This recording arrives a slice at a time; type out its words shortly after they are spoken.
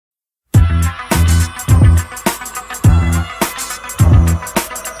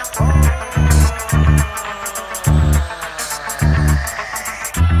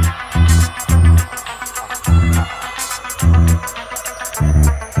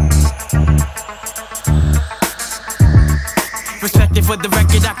for the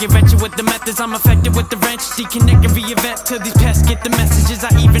record, I get wretched with the methods. I'm affected with the wrench, deconnect and reinvent till these pests get the messages.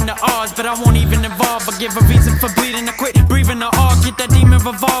 I even the odds, but I won't even involve. I give a reason for bleeding, I quit breathing or all. Get that demon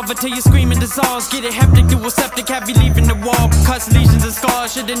revolver till you screaming dissolves. Get it hectic through a septic, have you leaving the wall. Cuts, lesions and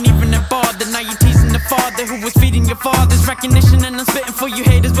scars, shouldn't even have bothered. Now you teasing the father who was feeding your father's recognition. And I'm spitting for you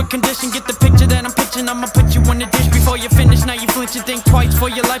haters with condition. Get the picture that I'm pitching, I'ma put you on the dish before you finish. Now you flinch and think twice for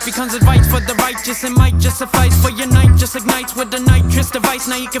your life becomes advice for the righteous. It might just suffice for your night, just ignites with the nitrous device.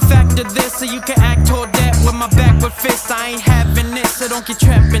 Now you can factor this so you can act toward that with my back with fists. I ain't having this, so don't get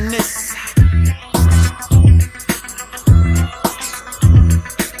trapped in this.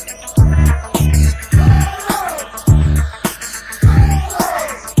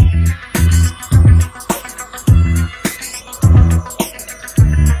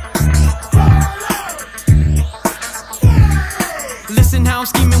 Listen how I'm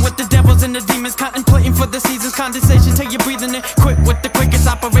scheming with the devils and the demons, contemplating for the seasons, condensation till you're breathing it. Quit with the quickest,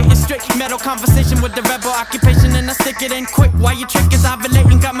 operating strict metal conversation with the rebel occupation, and I stick it in quick while your trick is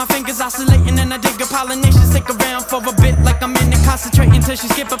ovulating. Got my fingers oscillating and I dig a pollination. Stick around for a bit like I'm in it, concentrating till she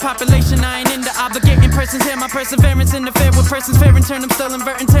skip a population. I ain't into obligating persons here, my perseverance interfere with persons fair in turn. I'm still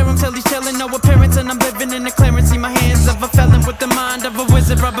inverting, tear him till he's chilling, no appearance, and I'm living in the clearance. See my hands of a felon with the mind of a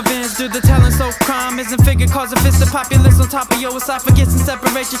wizard, rubber bands do the telling. So crime isn't figure, cause a fist of populace on top of your esophagus and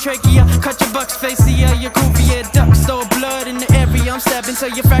separate your trachea. Cut your buck's face, see your Cuvier duck, store blood in the area. I'm stabbing till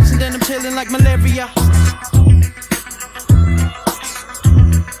you're fractioned, then I'm chilling like malaria.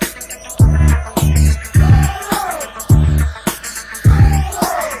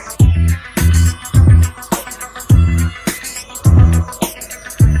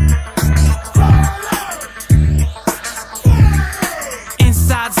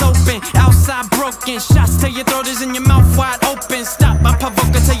 Inside's open, outside broken. Shots till your throat is in your mouth wide open. Stop, I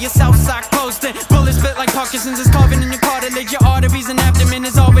provoke until your south side closed in. Bullets spit like Parkinson's, is carving in your cartilage. Your arteries and abdomen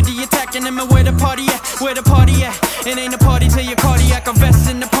is already attacking them. And where the party at? Where the party at? It ain't a party till your cardiac. I rest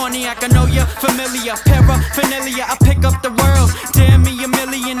in the Pontiac. I know you're familiar, paraphernalia. I pick up the world, damn me a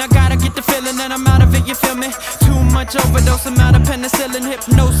million. I gotta get the feeling that I'm out of it, you feel me? Too much overdose, I'm out of penicillin.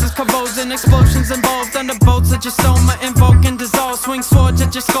 Hypnosis, corrosion, explosions involved. Thunderbolts at your soma, invoke and dissolve. Swing swords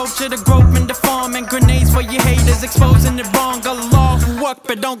at your sculpture, the growth and deform. And grenades for your haters, exposing it wrong. Allahu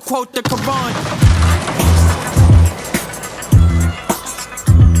Akbar, don't quote the Quran.